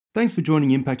Thanks for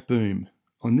joining Impact Boom.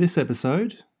 On this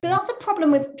episode, So that's a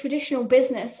problem with traditional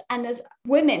business. And as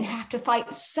women have to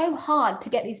fight so hard to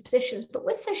get these positions. But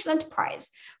with social enterprise,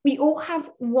 we all have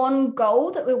one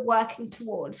goal that we're working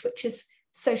towards, which is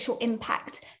social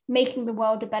impact, making the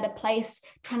world a better place,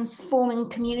 transforming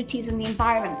communities and the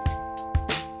environment.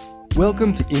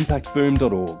 welcome to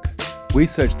impactboom.org. We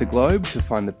search the globe to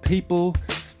find the people,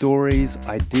 stories,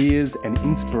 ideas, and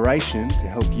inspiration to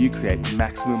help you create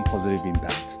maximum positive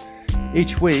impact.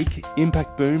 Each week,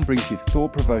 Impact Boom brings you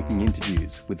thought-provoking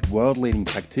interviews with world-leading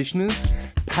practitioners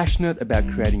passionate about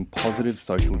creating positive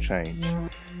social change.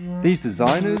 These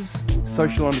designers,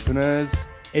 social entrepreneurs,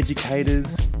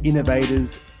 educators,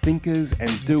 innovators, thinkers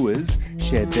and doers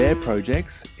share their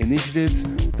projects, initiatives,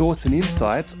 thoughts and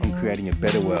insights on creating a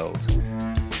better world.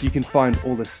 You can find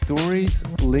all the stories,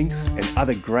 links and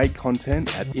other great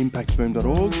content at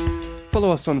impactboom.org. Follow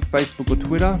us on Facebook or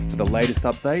Twitter for the latest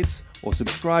updates, or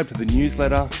subscribe to the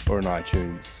newsletter or on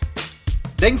iTunes.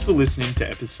 Thanks for listening to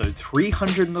episode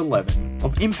 311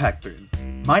 of Impact Boom.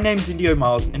 My name's Indio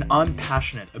Miles and I'm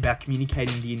passionate about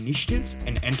communicating the initiatives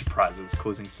and enterprises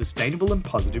causing sustainable and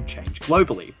positive change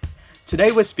globally.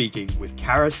 Today we're speaking with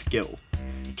Karis Gill.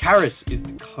 Karis is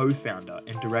the co-founder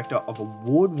and director of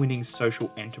award-winning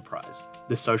social enterprise,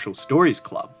 the Social Stories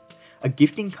Club, a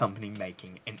gifting company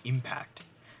making an impact.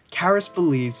 Karis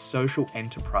believes social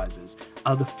enterprises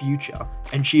are the future,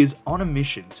 and she is on a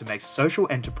mission to make social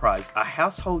enterprise a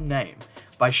household name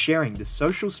by sharing the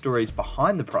social stories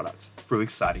behind the products through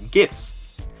exciting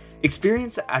gifts.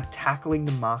 Experience at tackling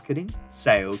the marketing,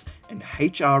 sales, and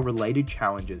HR-related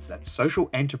challenges that social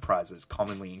enterprises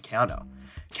commonly encounter.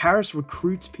 Karis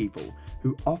recruits people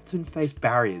who often face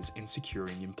barriers in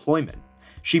securing employment.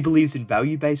 She believes in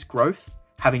value-based growth,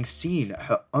 having seen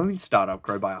her own startup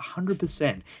grow by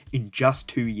 100% in just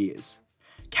 2 years.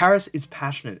 Karis is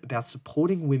passionate about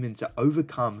supporting women to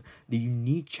overcome the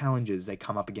unique challenges they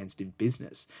come up against in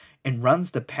business and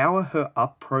runs the Power Her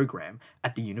Up program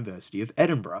at the University of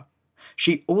Edinburgh.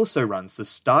 She also runs the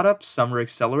Startup Summer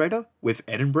Accelerator with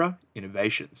Edinburgh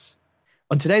Innovations.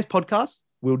 On today's podcast,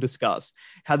 we'll discuss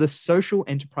how the social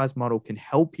enterprise model can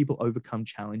help people overcome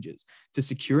challenges to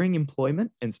securing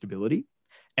employment and stability,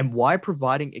 and why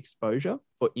providing exposure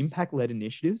for impact-led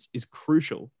initiatives is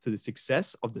crucial to the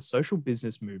success of the social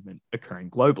business movement occurring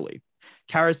globally.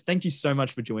 Karis, thank you so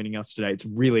much for joining us today. It's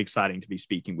really exciting to be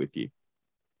speaking with you.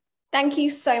 Thank you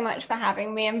so much for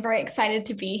having me. I'm very excited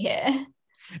to be here.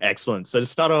 Excellent. So to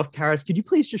start off, Karis, could you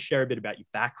please just share a bit about your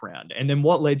background and then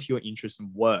what led to your interest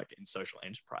and work in social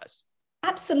enterprise?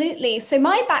 Absolutely. So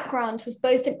my background was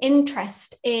both an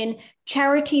interest in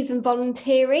charities and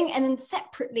volunteering, and then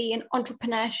separately in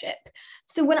entrepreneurship.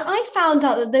 So when I found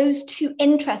out that those two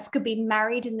interests could be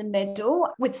married in the middle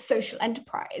with social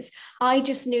enterprise, I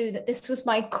just knew that this was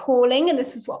my calling and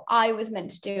this was what I was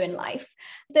meant to do in life.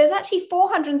 There's actually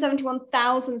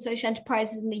 471,000 social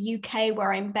enterprises in the UK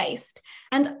where I'm based.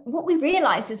 And what we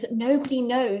realized is that nobody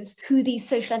knows who these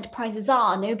social enterprises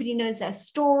are. Nobody knows their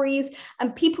stories,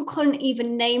 and people couldn't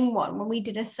even name one. When we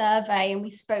did a survey and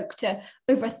we spoke to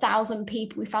over 1,000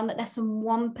 people, we found that less than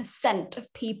 1%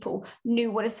 of people knew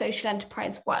what a social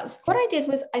enterprise was. What I did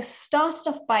was I started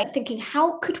off by thinking,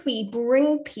 how could we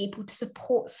bring people to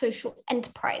support social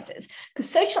enterprises? Because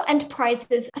social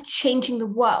enterprises are changing the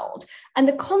world. And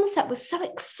the concept was so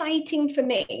exciting for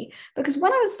me because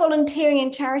when I was volunteering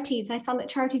in charities, I found that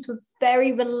charities were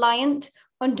very reliant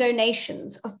on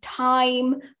donations of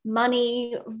time,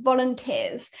 money,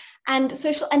 volunteers. And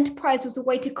social enterprise was a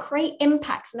way to create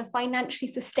impact in a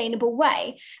financially sustainable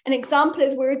way. An example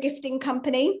is we're a gifting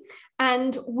company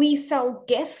and we sell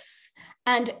gifts.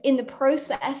 And in the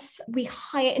process, we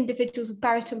hire individuals with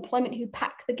barriers to employment who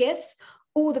pack the gifts.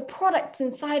 All the products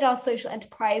inside our social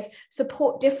enterprise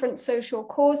support different social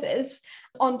causes.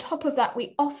 On top of that,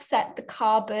 we offset the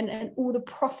carbon and all the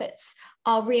profits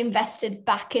are reinvested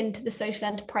back into the social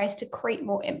enterprise to create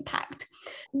more impact.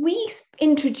 We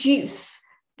introduce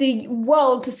the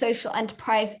world to social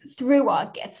enterprise through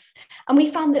our gifts. And we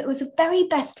found that it was the very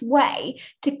best way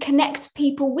to connect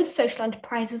people with social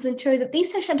enterprises and show that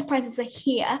these social enterprises are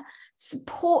here,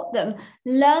 support them,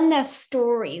 learn their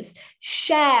stories,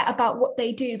 share about what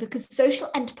they do, because social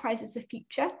enterprise is the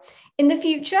future. In the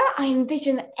future, I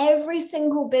envision that every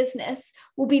single business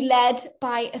will be led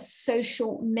by a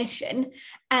social mission.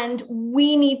 And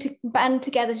we need to band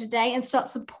together today and start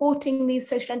supporting these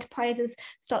social enterprises,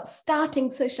 start starting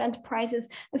social enterprises,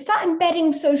 and start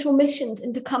embedding social missions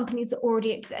into companies that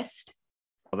already exist.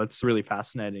 Well, that's really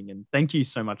fascinating. And thank you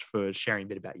so much for sharing a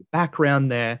bit about your background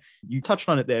there. You touched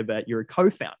on it there, but you're a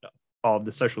co-founder of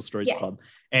the Social Stories Yeah. Club,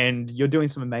 and you're doing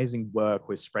some amazing work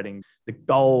with spreading the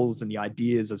goals and the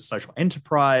ideas of social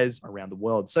enterprise around the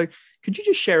world. So could you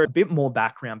just share a bit more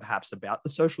background perhaps about the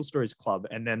Social Stories Club,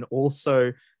 and then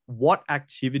also what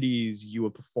activities you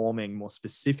are performing more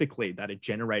specifically that are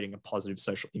generating a positive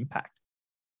social impact?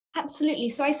 Absolutely.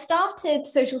 So I started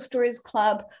Social Stories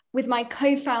Club with my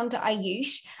co-founder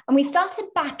Ayush, and we started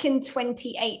back in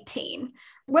 2018.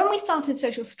 When we started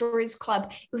Social Stories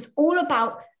Club, it was all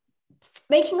about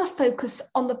making a focus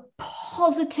on the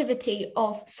positivity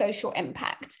of social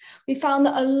impact. We found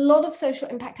that a lot of social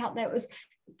impact out there was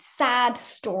sad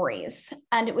stories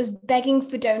and it was begging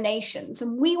for donations.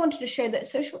 And we wanted to show that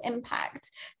social impact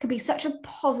could be such a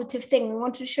positive thing. We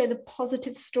wanted to show the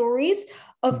positive stories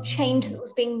of change that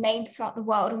was being made throughout the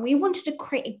world. And we wanted to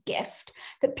create a gift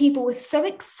that people were so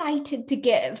excited to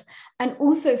give and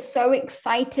also so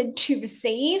excited to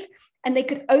receive. And they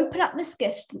could open up this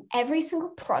gift and every single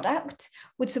product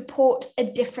would support a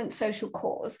different social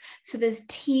cause. So there's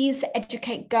teas that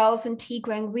educate girls in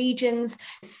tea-growing regions,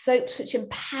 soaps which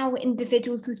empower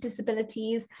individuals with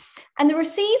disabilities. And the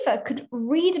receiver could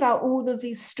read about all of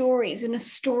these stories in a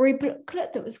story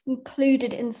booklet that was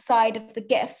included inside of the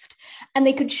gift. And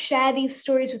they could share these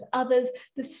stories with others.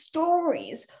 The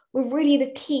stories were really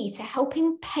the key to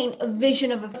helping paint a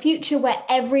vision of a future where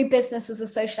every business was a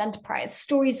social enterprise.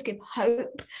 Stories give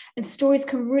hope, and stories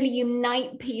can really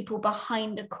unite people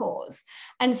behind a cause.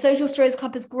 And Social Stories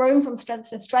Club has grown from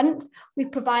strength to strength.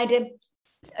 We've provided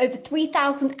over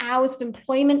 3,000 hours of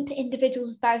employment to individuals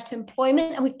with barriers to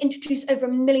employment, and we've introduced over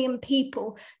 1 million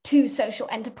people to social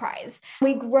enterprise.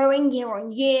 We're growing year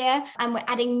on year, and we're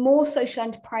adding more social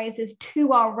enterprises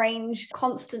to our range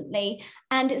constantly.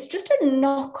 And it's just a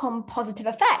knock-on positive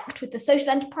effect with the social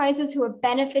enterprises who are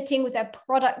benefiting with their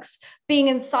products being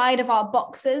inside of our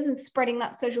boxes and spreading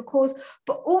that social cause,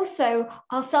 but also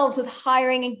ourselves with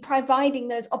hiring and providing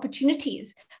those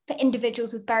opportunities for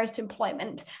individuals with barriers to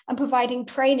employment and providing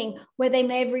training where they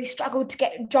may have really struggled to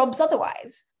get jobs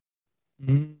otherwise.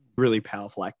 Really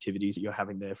powerful activities that you're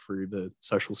having there through the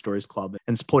Social Stories Club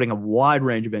and supporting a wide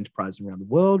range of enterprises around the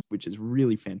world, which is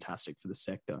really fantastic for the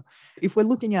sector. If we're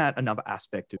looking at another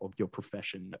aspect of your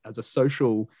profession as a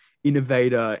social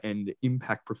innovator and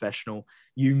impact professional,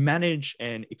 you manage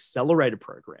an accelerator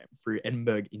program through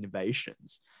Edinburgh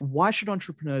Innovations. Why should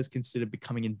entrepreneurs consider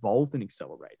becoming involved in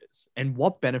accelerators, and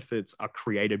what benefits are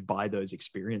created by those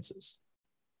experiences?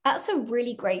 That's a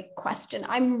really great question.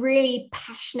 I'm really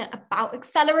passionate about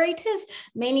accelerators,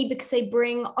 mainly because they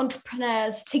bring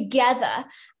entrepreneurs together,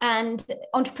 and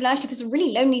entrepreneurship is a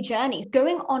really lonely journey.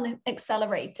 Going on an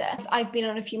accelerator, I've been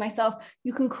on a few myself,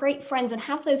 you can create friends and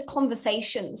have those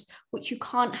conversations which you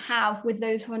can't have with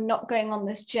those who are not going on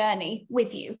this journey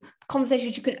with you.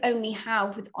 Conversations you can only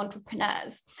have with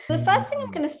entrepreneurs. The first thing I'm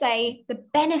going to say, the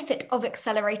benefit of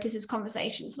accelerators is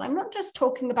conversations. And I'm not just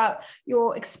talking about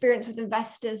your experience with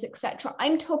investors, etc.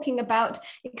 I'm talking about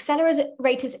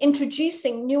accelerators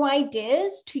introducing new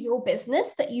ideas to your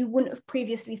business that you wouldn't have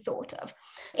previously thought of.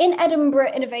 In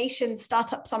Edinburgh Innovation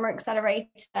Startup Summer Accelerator,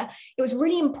 it was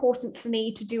really important for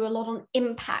me to do a lot on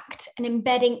impact and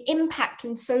embedding impact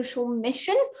and social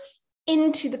mission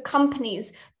into the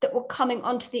companies that were coming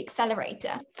onto the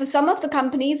accelerator. For some of the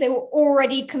companies, they were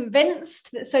already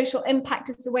convinced that social impact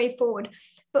is the way forward.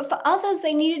 But for others,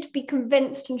 they needed to be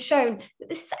convinced and shown that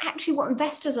this is actually what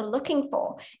investors are looking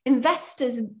for.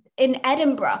 Investors in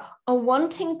Edinburgh are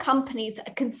wanting companies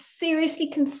that are seriously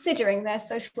considering their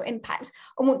social impact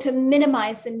and want to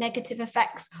minimize the negative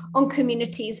effects on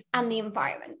communities and the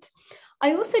environment.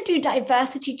 I also do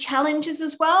diversity challenges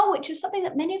as well, which is something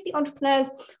that many of the entrepreneurs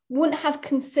wouldn't have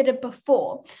considered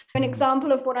before. An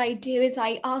example of what I do is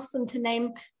I ask them to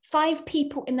name 5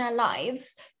 people in their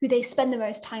lives who they spend the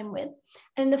most time with,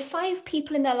 and the 5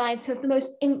 people in their lives who have the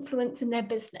most influence in their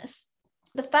business.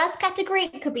 The first category,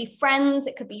 it could be friends,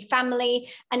 it could be family.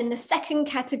 And in the second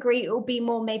category, it will be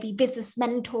more maybe business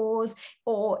mentors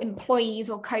or employees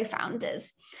or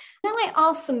co-founders. Then I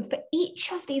ask them for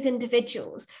each of these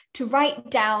individuals to write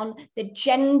down the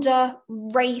gender,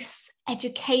 race,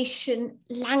 education,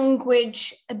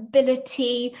 language,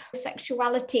 ability,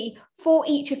 sexuality for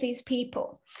each of these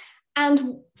people,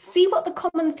 and see what the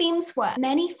common themes were.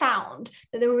 Many found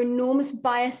that there were enormous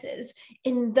biases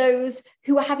in those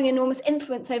who were having enormous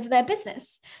influence over their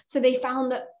business. So they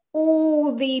found that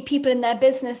all the people in their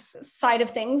business side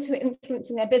of things who were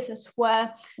influencing their business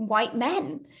were white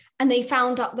men. And they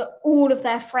found out that all of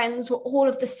their friends were all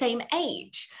of the same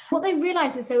age. What they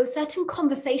realized is there were certain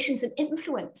conversations and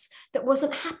influence that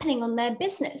wasn't happening on their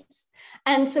business.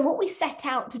 And so what we set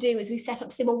out to do is we set out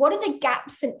to say, well, what are the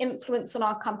gaps in influence on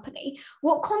our company?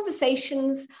 What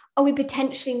conversations are we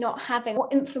potentially not having?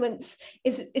 What influence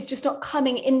is just not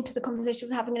coming into the conversation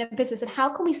we're having in a business? And how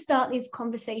can we start these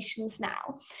conversations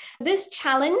now? This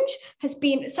challenge has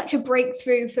been such a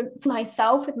breakthrough for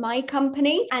myself with my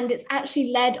company, and it's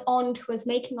actually led on to us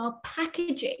making our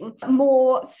packaging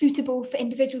more suitable for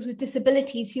individuals with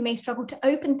disabilities who may struggle to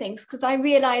open things, because I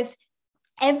realized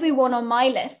everyone on my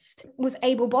list was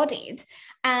able-bodied,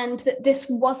 and that this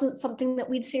wasn't something that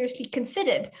we'd seriously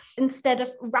considered. Instead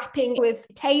of wrapping with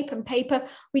tape and paper,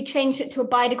 we changed it to a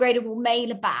biodegradable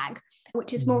mailer bag,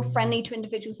 which is more friendly to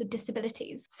individuals with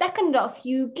disabilities. Second off,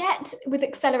 you get, with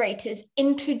accelerators,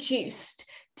 introduced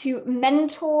to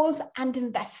mentors and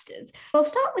investors. I'll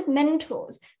start with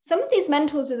mentors. Some of these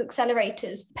mentors with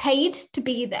accelerators paid to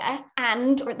be there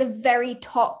and are at the very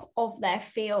top of their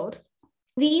field.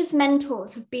 These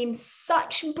mentors have been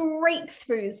such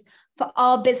breakthroughs for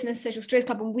our business, Social Stories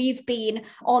Club, and we've been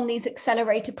on these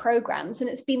accelerator programs, and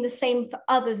it's been the same for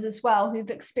others as well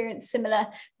who've experienced similar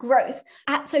growth.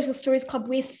 At Social Stories Club,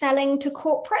 we're selling to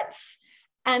corporates,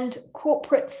 and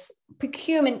corporates'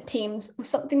 procurement teams was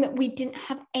something that we didn't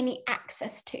have any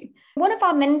access to. One of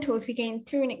our mentors we gained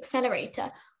through an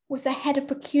accelerator was the head of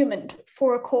procurement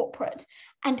for a corporate.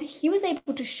 And he was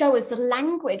able to show us the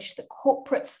language that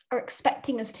corporates are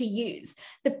expecting us to use,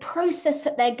 the process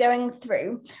that they're going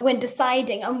through when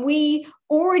deciding. And we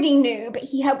already knew, but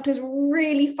he helped us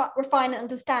really refine and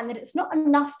understand that it's not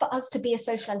enough for us to be a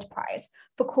social enterprise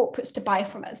for corporates to buy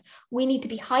from us. We need to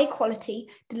be high quality,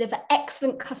 deliver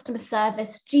excellent customer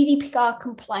service, GDPR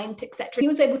compliant, etc. He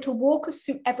was able to walk us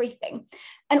through everything.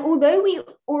 And although we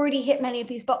already hit many of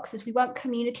these boxes, we weren't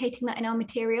communicating that in our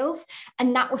materials.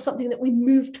 And that was something that we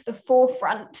moved to the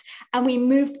forefront, and we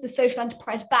moved the social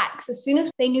enterprise back. So as soon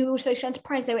as they knew we were social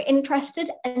enterprise, they were interested,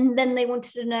 and then they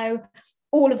wanted to know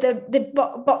all of the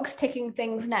box ticking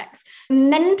things next.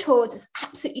 Mentors is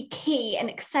absolutely key, and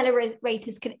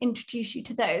accelerators can introduce you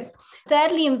to those.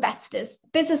 Thirdly, investors.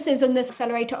 Businesses on this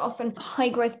accelerator are often high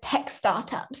growth tech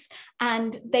startups,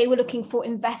 and they were looking for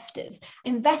investors.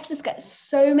 Investors get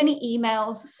so many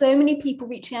emails, so many people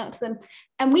reaching out to them,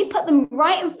 and we put them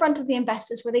right in front of the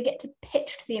investors where they get to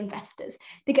pitch to the investors.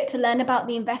 They get to learn about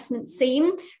the investment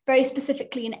scene, very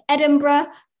specifically in Edinburgh,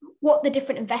 what the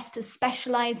different investors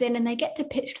specialize in, and they get to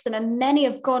pitch to them. And many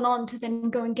have gone on to then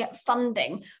go and get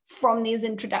funding from these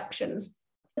introductions.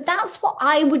 That's what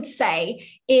I would say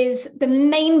is the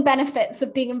main benefits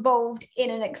of being involved in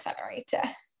an accelerator.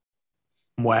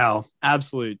 Wow,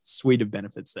 absolute suite of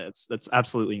benefits there. That's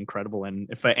absolutely incredible. And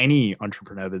for any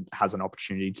entrepreneur that has an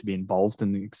opportunity to be involved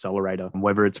in the accelerator,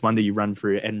 whether it's one that you run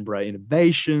through Edinburgh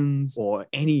Innovations or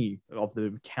any of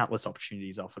the countless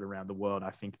opportunities offered around the world,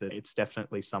 I think that it's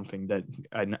definitely something that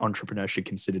an entrepreneur should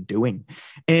consider doing.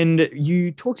 And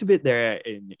you talked a bit there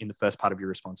in the first part of your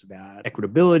response about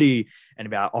equitability and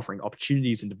about offering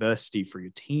opportunities and diversity for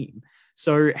your team.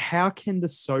 So how can the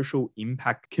social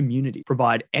impact community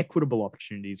provide equitable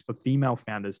opportunities for female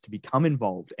founders to become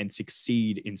involved and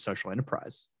succeed in social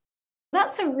enterprise?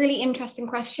 That's a really interesting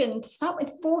question. To start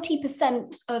with,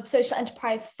 40% of social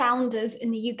enterprise founders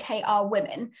in the UK are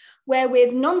women, where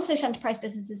with non-social enterprise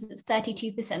businesses, it's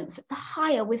 32%. So it's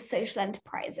higher with social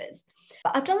enterprises.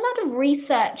 But I've done a lot of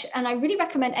research, and I really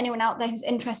recommend anyone out there who's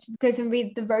interested goes and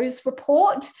read the Rose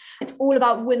Report. It's all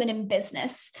about women in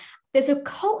business. There's a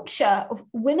culture of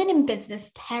women in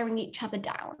business tearing each other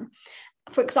down.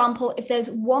 For example, if there's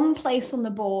one place on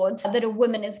the board that a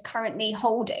woman is currently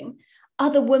holding,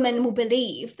 other women will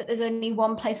believe that there's only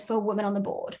one place for a woman on the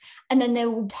board. And then they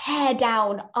will tear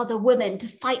down other women to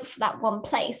fight for that one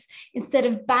place, instead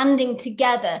of banding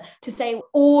together to say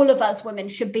all of us women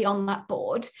should be on that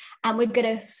board. And we're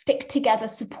going to stick together,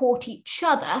 support each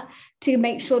other to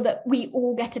make sure that we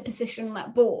all get a position on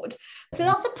that board. So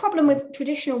that's a problem with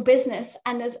traditional business.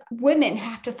 And as women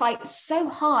have to fight so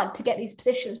hard to get these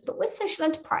positions. But with social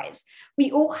enterprise, we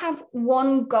all have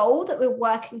one goal that we're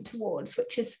working towards,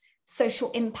 which is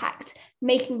social impact,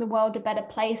 making the world a better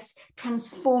place,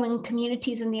 transforming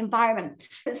communities and the environment.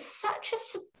 It's such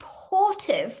a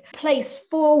supportive place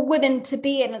for women to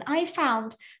be in. And I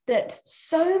found that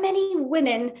so many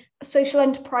women, social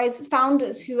enterprise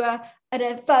founders who are at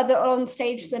a further on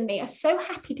stage than me, are so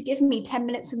happy to give me 10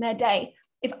 minutes in their day.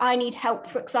 If I need help,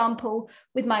 for example,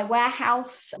 with my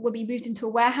warehouse, we'll be moved into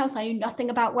a warehouse. I knew nothing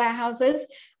about warehouses.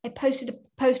 I posted a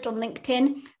post on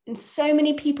LinkedIn, and so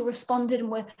many people responded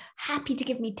and were happy to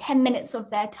give me 10 minutes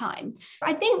of their time.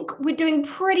 I think we're doing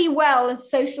pretty well as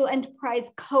social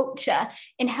enterprise culture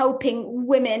in helping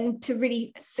women to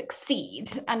really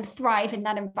succeed and thrive in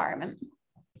that environment.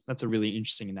 That's a really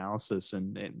interesting analysis.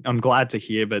 And I'm glad to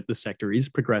hear that the sector is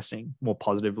progressing more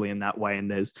positively in that way. And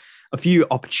there's a few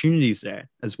opportunities there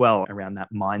as well around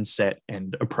that mindset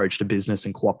and approach to business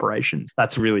and cooperation.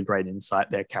 That's a really great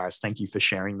insight there, Karis. Thank you for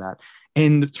sharing that.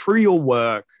 And through your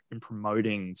work in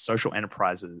promoting social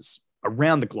enterprises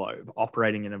around the globe,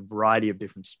 operating in a variety of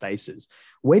different spaces,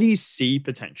 where do you see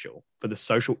potential for the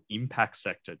social impact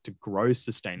sector to grow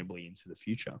sustainably into the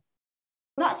future?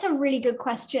 That's a really good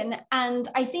question. And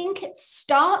I think it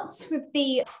starts with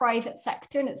the private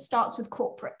sector and it starts with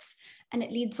corporates and it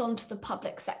leads on to the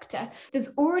public sector.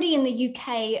 There's already in the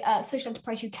UK, Social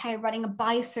Enterprise UK running a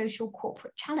Buy Social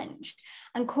Corporate Challenge.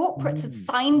 And corporates have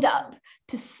signed up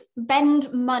to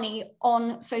spend money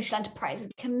on social enterprises,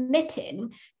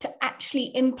 committing to actually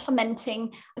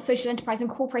implementing a social enterprise,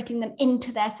 incorporating them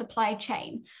into their supply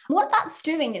chain. What that's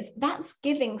doing is that's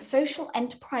giving social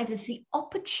enterprises the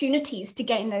opportunities to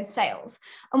gain those sales.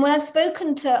 And when I've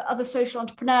spoken to other social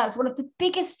entrepreneurs, one of the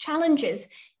biggest challenges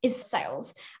is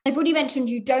sales. I've already mentioned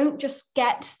you don't just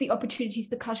get the opportunities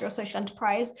because you're a social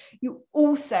enterprise, you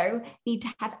also need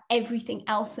to have everything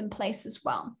else in place as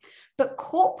well. But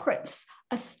corporates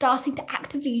are starting to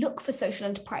actively look for social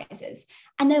enterprises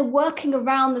and they're working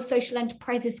around the social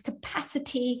enterprises'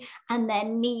 capacity and their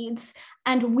needs.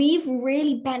 And we've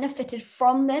really benefited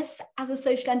from this as a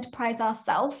social enterprise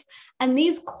ourselves. And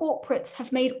these corporates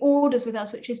have made orders with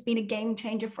us, which has been a game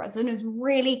changer for us and has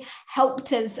really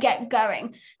helped us get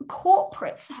going.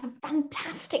 Corporates have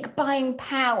fantastic buying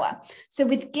power. So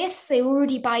with gifts, they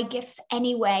already buy gifts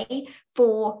anyway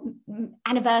for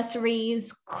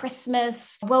anniversaries,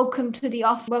 Christmas, welcome to the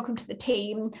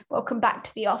team, welcome back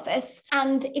to the office.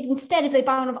 And if instead, if they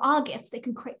buy one of our gifts, they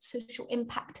can create social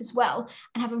impact as well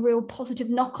and have a real positive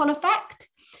knock-on effect.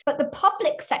 But the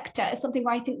public sector is something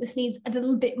where I think this needs a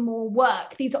little bit more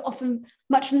work. These are often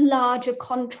much larger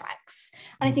contracts.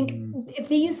 And I think if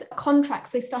these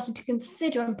contracts, they started to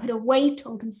consider and put a weight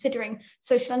on considering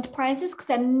social enterprises, because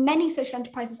there are many social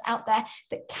enterprises out there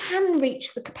that can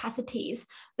reach the capacities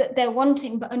that they're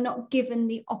wanting, but are not given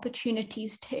the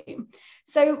opportunities to.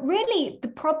 So really, the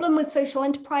problem with social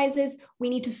enterprises, we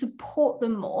need to support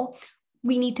them more.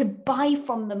 We need to buy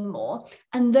from them more.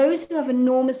 And those who have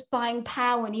enormous buying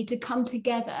power need to come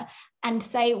together and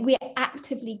say, we're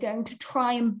actively going to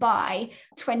try and buy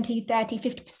 20, 30,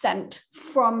 50%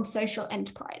 from social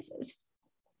enterprises.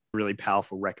 Really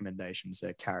powerful recommendations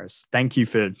there, Karis. Thank you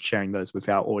for sharing those with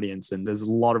our audience. And there's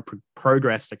a lot of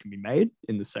progress that can be made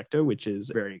in the sector, which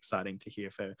is very exciting to hear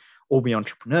for all the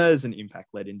entrepreneurs and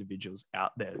impact-led individuals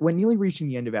out there. We're nearly reaching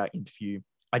the end of our interview.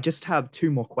 I just have two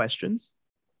more questions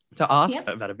to ask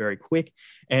that are very quick.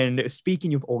 And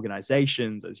speaking of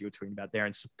organizations, as you were talking about there,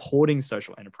 and supporting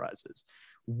social enterprises,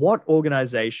 what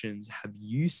organizations have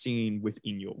you seen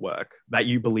within your work that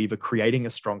you believe are creating a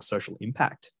strong social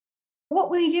impact? What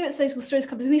we do at Social Stories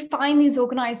Club is we find these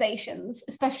organisations,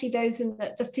 especially those in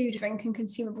the food, drink and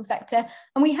consumable sector,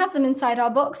 and we have them inside our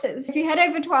boxes. If you head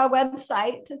over to our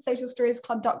website,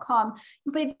 socialstoriesclub.com,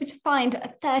 you'll be able to find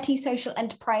 30 social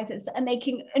enterprises that are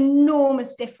making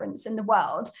enormous difference in the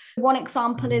world. One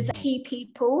example is Tea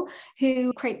People,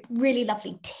 who create really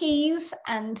lovely teas,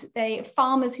 and the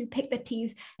farmers who pick the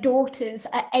teas, daughters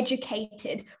are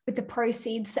educated with the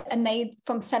proceeds that are made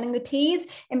from selling the teas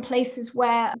in places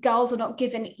where girls are not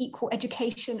given equal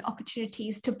education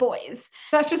opportunities to boys.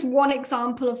 That's just one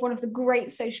example of one of the great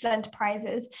social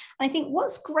enterprises. And I think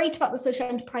what's great about the social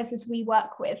enterprises we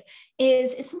work with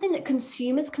is it's something that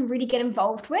consumers can really get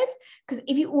involved with, because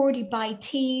if you already buy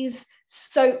teas,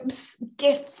 soaps,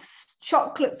 gifts,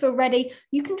 chocolates already,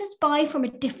 you can just buy from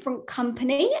a different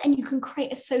company and you can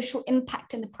create a social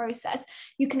impact in the process.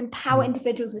 You can empower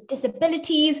individuals with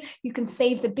disabilities, you can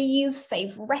save the bees,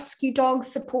 save rescue dogs,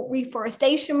 support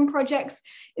reforestation projects.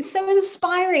 It's so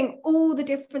inspiring, all the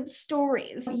different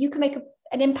stories. You can make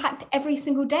an impact every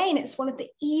single day, and it's one of the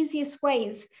easiest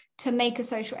ways to make a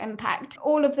social impact.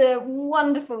 All of the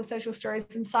wonderful social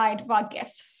stories inside of our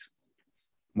gifts.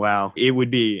 Wow. It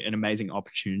would be an amazing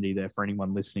opportunity there for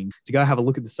anyone listening to go have a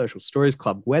look at the Social Stories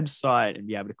Club website and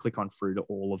be able to click on through to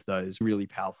all of those really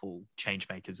powerful change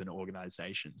makers and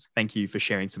organizations. Thank you for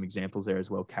sharing some examples there as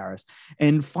well, Karis.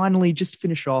 And finally, just to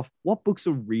finish off, what books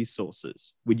or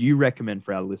resources would you recommend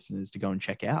for our listeners to go and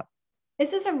check out?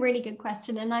 This is a really good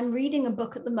question, and I'm reading a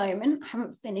book at the moment. I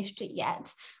haven't finished it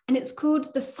yet, and it's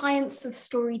called The Science of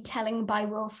Storytelling by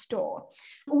Will Storr.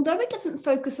 Although it doesn't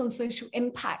focus on social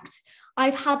impact,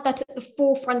 I've had that at the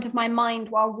forefront of my mind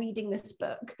while reading this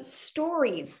book.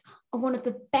 Stories are one of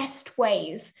the best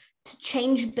ways to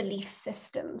change belief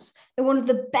systems. They're one of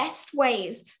the best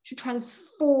ways to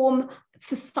transform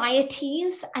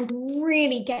societies and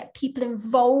really get people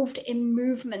involved in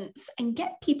movements and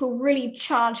get people really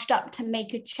charged up to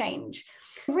make a change.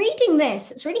 Reading this,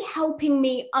 it's really helping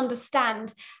me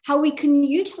understand how we can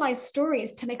utilize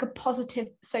stories to make a positive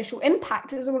social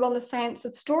impact. It's all on the science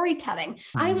of storytelling.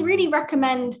 I really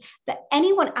recommend that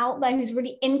anyone out there who's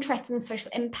really interested in social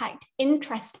impact,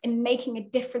 interest in making a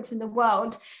difference in the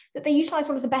world, that they utilize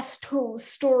one of the best tools,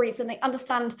 stories, and they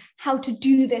understand how to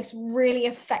do this really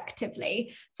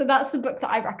effectively. So that's the book that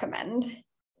I recommend.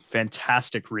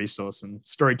 Fantastic resource, and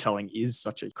storytelling is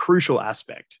such a crucial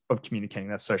aspect of communicating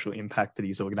that social impact for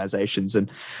these organizations. And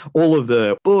all of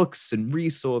the books and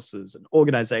resources and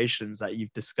organizations that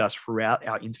you've discussed throughout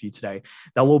our interview today,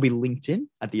 they'll all be linked in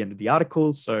at the end of the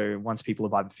article. So once people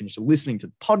have either finished listening to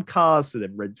the podcast or they've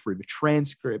read through the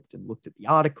transcript and looked at the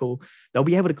article, they'll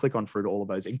be able to click on through to all of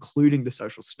those, including the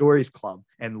Social Stories Club,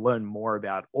 and learn more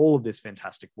about all of this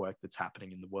fantastic work that's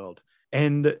happening in the world.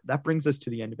 And that brings us to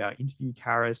the end of our interview,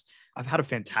 Karis. I've had a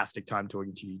fantastic time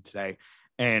talking to you today,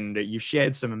 and you've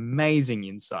shared some amazing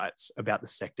insights about the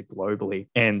sector globally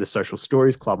and the Social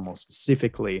Stories Club more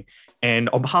specifically. And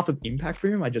on behalf of Impact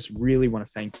Boom, I just really want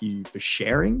to thank you for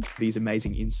sharing these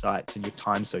amazing insights and your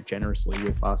time so generously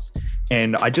with us.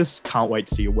 And I just can't wait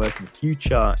to see your work in the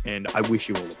future, and I wish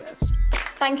you all the best.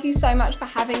 Thank you so much for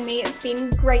having me. It's been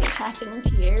great chatting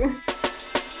to you.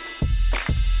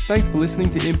 Thanks for listening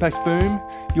to Impact Boom.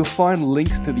 You'll find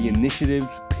links to the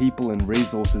initiatives, people and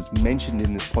resources mentioned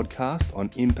in this podcast on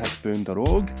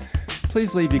impactboom.org.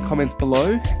 Please leave your comments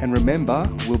below, and remember,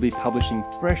 we'll be publishing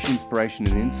fresh inspiration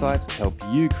and insights to help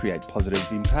you create positive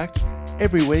impact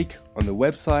every week on the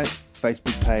website,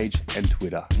 Facebook page and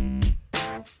Twitter.